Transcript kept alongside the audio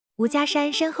吴佳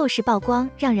珊身后事曝光，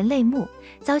让人泪目，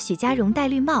遭许家荣戴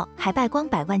绿帽，还败光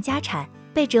100万家产，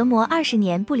被折磨20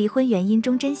年不离婚原因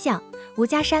中真相。吴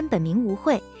佳珊本名吴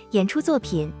慧，演出作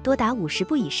品多达50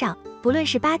部以上，不论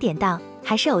是8点档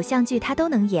还是偶像剧，她都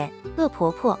能演。恶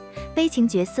婆婆、悲情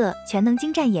角色全能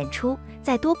精湛演出，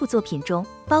在多部作品中，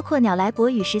包括《鸟来伯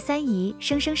与13姨》《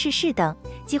生生世世》等，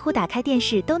几乎打开电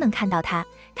视都能看到她，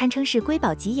堪称是瑰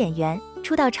宝级演员。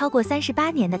出道超过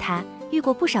38年的她，遇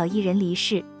过不少艺人离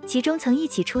世，其中曾一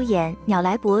起出演《鸟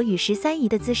来伯与13姨》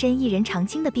的资深艺人常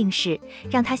青的病逝，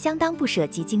让她相当不舍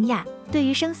及惊讶。对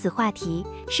于生死话题，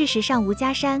事实上吴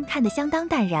佳珊看得相当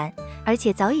淡然，而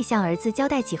且早已向儿子交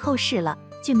代起后事了。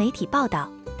据媒体报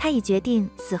道，他已决定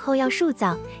死后要树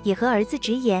葬，也和儿子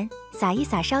直言撒一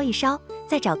撒烧一烧，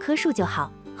再找棵树就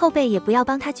好，后辈也不要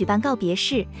帮他举办告别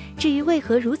式。至于为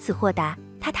何如此豁达，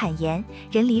他坦言，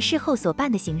人离世后所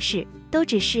办的形式都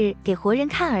只是给活人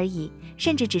看而已，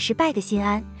甚至只是拜个心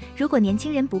安。如果年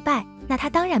轻人不拜，那他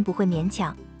当然不会勉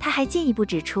强。他还进一步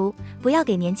指出，不要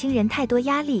给年轻人太多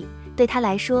压力，对他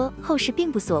来说，后事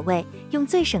并不所谓，用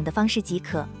最省的方式即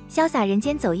可，潇洒人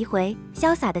间走一回，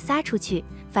潇洒地撒出去，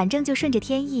反正就顺着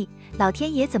天意，老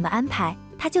天爷怎么安排，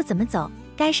他就怎么走，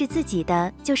该是自己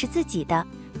的就是自己的，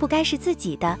不该是自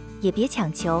己的也别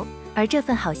强求。而这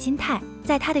份好心态，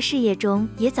在他的事业中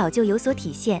也早就有所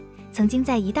体现。曾经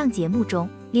在一档节目中，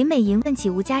林美莹问起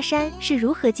吴佳珊是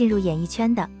如何进入演艺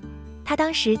圈的，他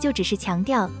当时就只是强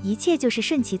调一切就是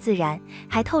顺其自然，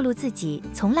还透露自己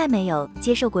从来没有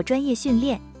接受过专业训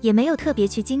练，也没有特别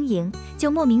去经营，就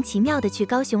莫名其妙的去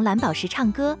高雄蓝宝石唱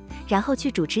歌，然后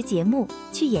去主持节目，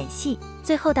去演戏，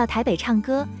最后到台北唱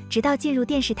歌，直到进入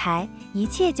电视台，一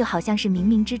切就好像是冥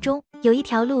冥之中有一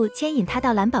条路牵引他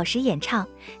到蓝宝石演唱。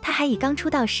他还以刚出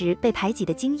道时被排挤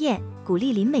的经验鼓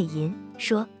励林美银，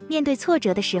说面对挫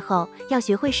折的时候要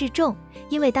学会示众，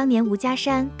因为当年吴佳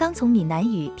珊刚从闽南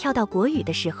语跳到国语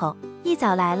的时候，一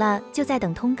早来了就在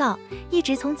等通告，一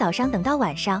直从早上等到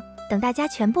晚上，等大家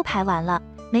全部排完了，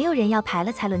没有人要排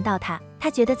了才轮到他。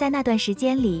他觉得在那段时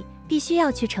间里必须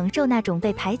要去承受那种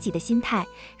被排挤的心态，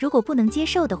如果不能接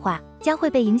受的话，将会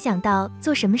被影响到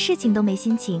做什么事情都没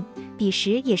心情。彼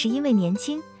时也是因为年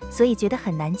轻，所以觉得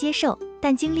很难接受，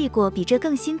但经历过比这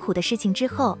更辛苦的事情之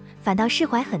后，反倒释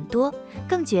怀很多，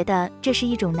更觉得这是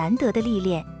一种难得的历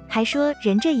练。还说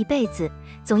人这一辈子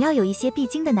总要有一些必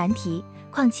经的难题，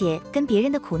况且跟别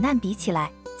人的苦难比起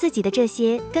来，自己的这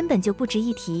些根本就不值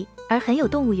一提。而很有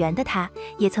动物缘的他，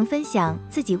也曾分享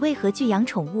自己为何拒养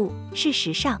宠物。事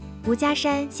实上，吴佳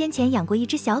珊先前养过一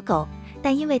只小狗，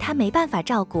但因为他没办法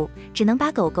照顾，只能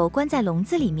把狗狗关在笼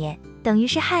子里面，等于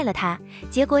是害了它。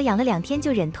结果养了2天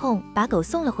就忍痛把狗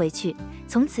送了回去，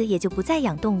从此也就不再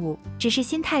养动物。只是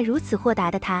心态如此豁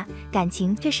达的他，感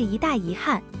情却是一大遗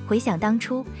憾。回想当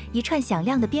初，一串响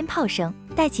亮的鞭炮声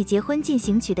带起结婚进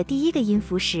行曲的第1个音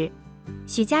符时，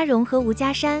许家荣和吴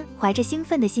佳珊怀着兴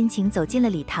奋的心情走进了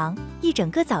礼堂。一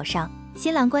整个早上，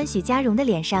新郎官许家荣的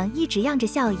脸上一直漾着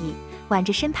笑意，挽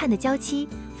着身畔的娇妻，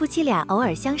夫妻俩偶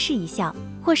尔相视一笑，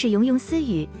或是融融私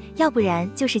语，要不然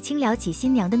就是轻撩起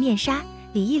新娘的面纱，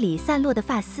理一理散落的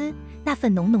发丝，那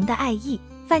份浓浓的爱意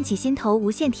泛起心头无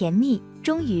限甜蜜。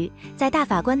终于在大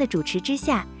法官的主持之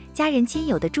下，家人亲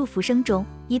友的祝福声中，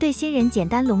一对新人简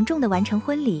单隆重地完成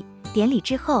婚礼。典礼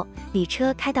之后，礼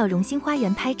车开到荣兴花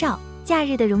园拍照，假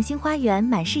日的荣兴花园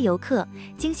满是游客，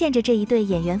惊现着这一对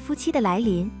演员夫妻的来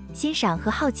临。欣赏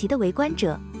和好奇的围观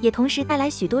者也同时带来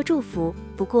许多祝福。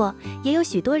不过也有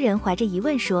许多人怀着疑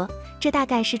问说，这大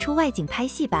概是出外景拍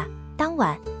戏吧。当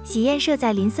晚喜宴设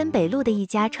在林森北路的一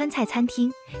家川菜餐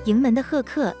厅，迎门的贺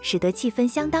客使得气氛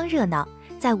相当热闹。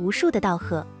在无数的道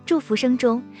贺祝福声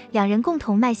中，两人共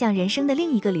同迈向人生的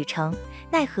另一个旅程。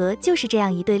奈何就是这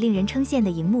样一对令人称羡的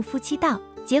荧幕夫妻档，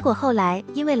结果后来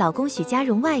因为老公许家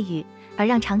荣外遇，而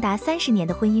让长达30年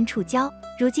的婚姻触礁。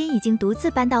如今已经独自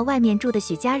搬到外面住的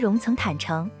许家荣曾坦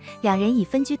诚，两人已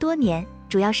分居多年，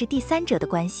主要是第三者的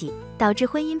关系导致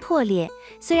婚姻破裂。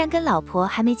虽然跟老婆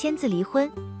还没签字离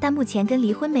婚，但目前跟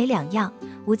离婚没两样。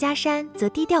吴佳珊则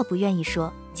低调不愿意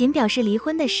说，仅表示离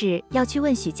婚的事要去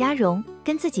问许家荣，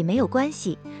跟自己没有关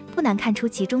系，不难看出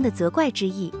其中的责怪之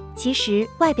意。其实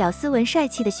外表斯文帅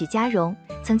气的许家荣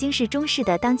曾经是中式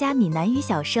的当家闽南语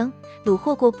小生，虏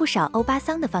获过不少欧巴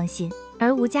桑的芳心，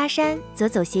而吴佳珊则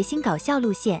走谐星搞笑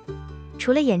路线。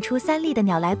除了演出3立的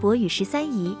鸟来伯与13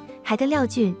姨，还跟廖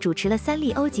俊主持了3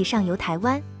立欧级上游台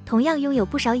湾，同样拥有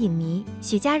不少影迷。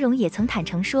许家荣也曾坦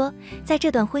诚说，在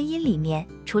这段婚姻里面，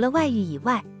除了外遇以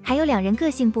外，还有两人个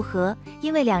性不合，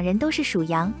因为两人都是属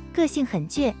羊，个性很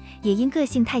倔，也因个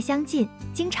性太相近，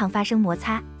经常发生摩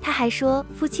擦。他还说，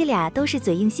夫妻俩都是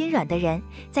嘴硬心软的人，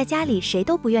在家里谁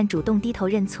都不愿主动低头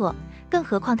认错，更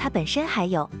何况他本身还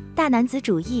有大男子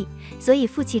主义，所以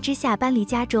负气之下搬离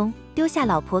家中，丢下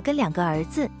老婆跟2个儿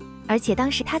子。而且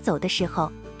当时他走的时候，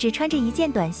只穿着一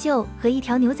件短袖和一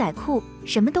条牛仔裤，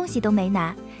什么东西都没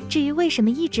拿。至于为什么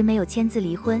一直没有签字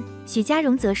离婚，许家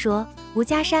荣则说，吴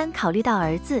佳珊考虑到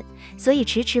儿子，所以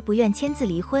迟迟不愿签字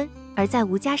离婚。而在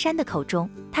吴佳珊的口中，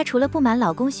她除了不满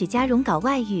老公许家荣搞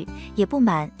外遇，也不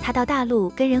满她到大陆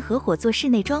跟人合伙做室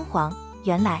内装潢。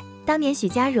原来当年许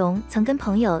家荣曾跟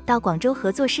朋友到广州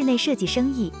合作室内设计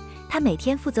生意，他每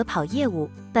天负责跑业务，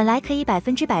本来可以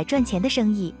100%赚钱的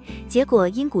生意，结果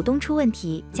因股东出问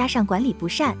题，加上管理不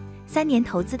善，3年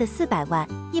投资的400万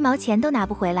，1毛钱都拿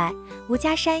不回来。吴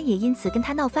佳珊也因此跟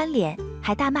他闹翻脸，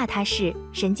还大骂他是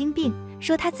神经病，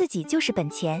说他自己就是本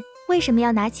钱，为什么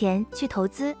要拿钱去投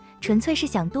资，纯粹是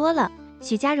想多了。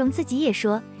许家荣自己也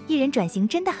说，艺人转型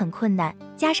真的很困难，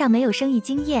加上没有生意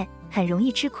经验，很容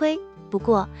易吃亏。不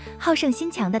过好胜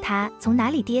心强的他，从哪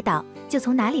里跌倒就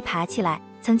从哪里爬起来。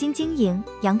曾经经营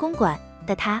洋公馆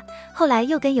的他，后来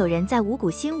又跟友人在五股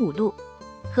新5路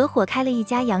合伙开了一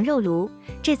家羊肉炉，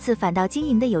这次反倒经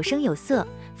营的有声有色。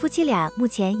夫妻俩目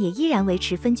前也依然维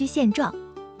持分居现状，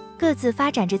各自发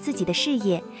展着自己的事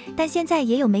业。但现在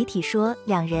也有媒体说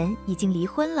2人已经离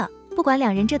婚了。不管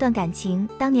2人这段感情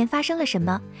当年发生了什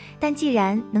么，但既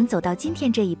然能走到今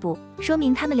天这一步，说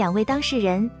明他们2位当事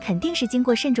人肯定是经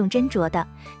过慎重斟酌的，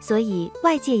所以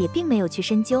外界也并没有去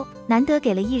深究，难得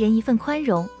给了艺人一份宽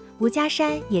容。吴佳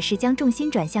珊也是将重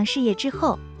心转向事业之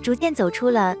后，逐渐走出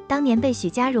了当年被许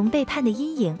家荣背叛的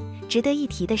阴影。值得一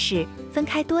提的是，分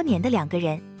开多年的2个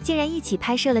人竟然一起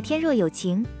拍摄了《天若有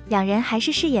情》，2人还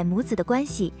是饰演母子的关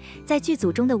系。在剧组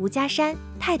中的吴佳珊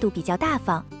态度比较大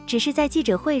方，只是在记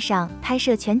者会上拍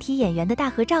摄全体演员的大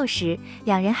合照时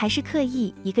，2人还是刻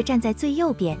意一个站在最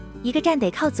右边，一个站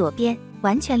得靠左边，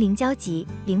完全零交集、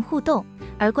零互动。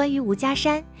而关于吴佳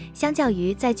珊，相较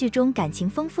于在剧中感情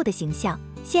丰富的形象，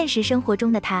现实生活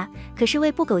中的她可是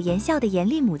位不苟言笑的严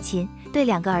厉母亲，对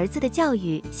2个儿子的教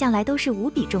育向来都是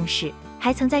无比重视，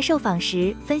还曾在受访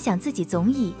时分享自己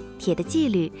总以铁的纪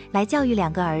律来教育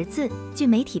2个儿子。据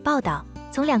媒体报道，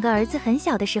从2个儿子很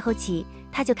小的时候起，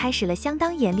他就开始了相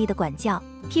当严厉的管教，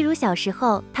譬如小时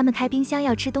候他们开冰箱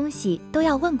要吃东西都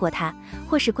要问过他，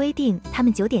或是规定他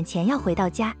们9点前要回到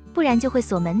家，不然就会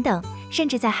锁门等。甚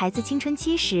至在孩子青春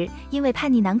期时，因为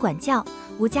叛逆难管教，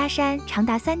吴佳珊长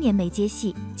达3年没接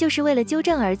戏，就是为了纠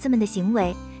正儿子们的行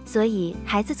为，所以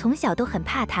孩子从小都很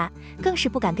怕他，更是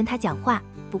不敢跟他讲话。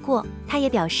不过他也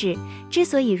表示，之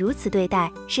所以如此对待，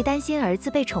是担心儿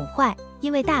子被宠坏，因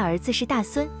为大儿子是大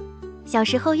孙，小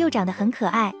时候又长得很可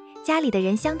爱，家里的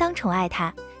人相当宠爱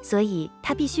他，所以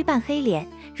他必须扮黑脸，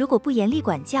如果不严厉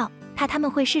管教，怕他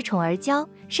们会恃宠而骄，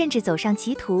甚至走上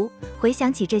歧途。回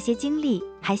想起这些经历，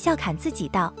还笑侃自己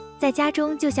道，在家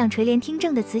中就像垂帘听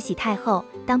政的慈禧太后，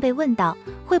当被问到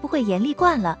会不会严厉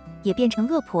惯了，也变成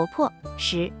恶婆婆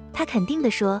时，她肯定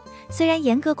地说，虽然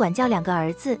严格管教2个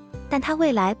儿子，但她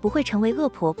未来不会成为恶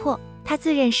婆婆。她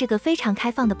自认是个非常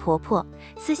开放的婆婆，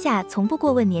私下从不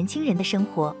过问年轻人的生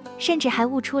活，甚至还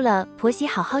悟出了婆媳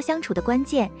好好相处的关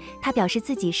键。她表示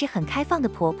自己是很开放的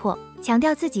婆婆，强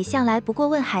调自己向来不过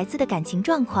问孩子的感情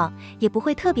状况，也不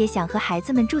会特别想和孩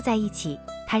子们住在一起。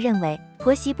她认为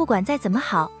婆媳不管再怎么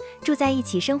好，住在一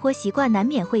起生活习惯难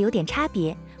免会有点差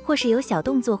别，或是有小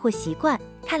动作或习惯，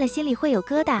看了心里会有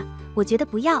疙瘩。我觉得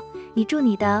不要，你住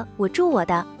你的，我住我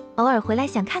的，偶尔回来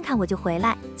想看看我就回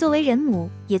来。作为人母，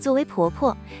也作为婆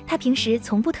婆，她平时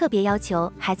从不特别要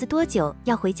求孩子多久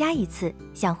要回家一次，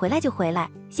想回来就回来，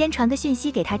先传个讯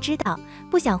息给他知道，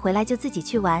不想回来就自己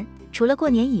去玩，除了过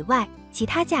年以外，其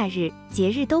他假日节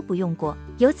日都不用过。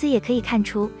由此也可以看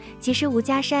出，其实吴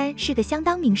佳珊是个相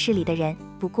当明事理的人。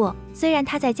不过虽然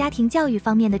她在家庭教育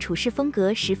方面的处事风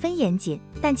格十分严谨，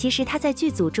但其实她在剧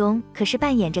组中可是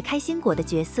扮演着开心果的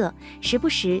角色，时不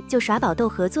时就耍宝逗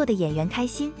合作的演员开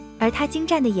心。而她精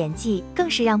湛的演技更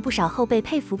是让不少后辈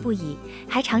佩服不已，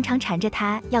还常常缠着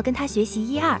她要跟她学习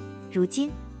1、2。如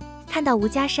今看到吴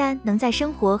佳珊能在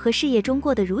生活和事业中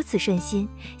过得如此顺心，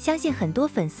相信很多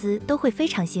粉丝都会非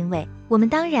常欣慰。我们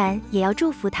当然也要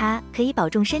祝福她可以保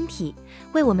重身体，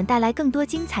为我们带来更多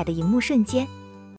精彩的荧幕瞬间。